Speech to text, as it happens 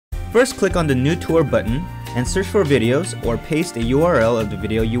First, click on the New Tour button and search for videos or paste a URL of the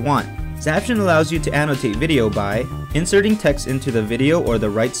video you want. Zaption allows you to annotate video by inserting text into the video or the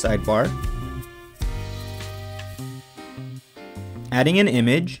right sidebar, adding an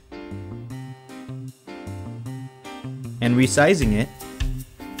image, and resizing it,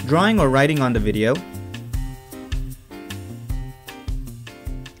 drawing or writing on the video,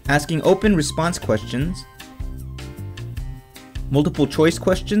 asking open response questions, multiple choice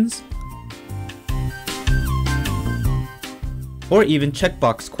questions, or even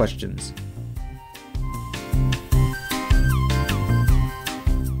checkbox questions.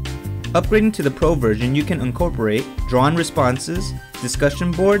 Upgrading to the Pro version, you can incorporate drawn responses,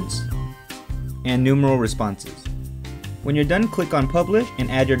 discussion boards, and numeral responses. When you're done, click on Publish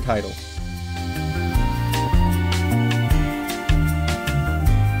and add your title.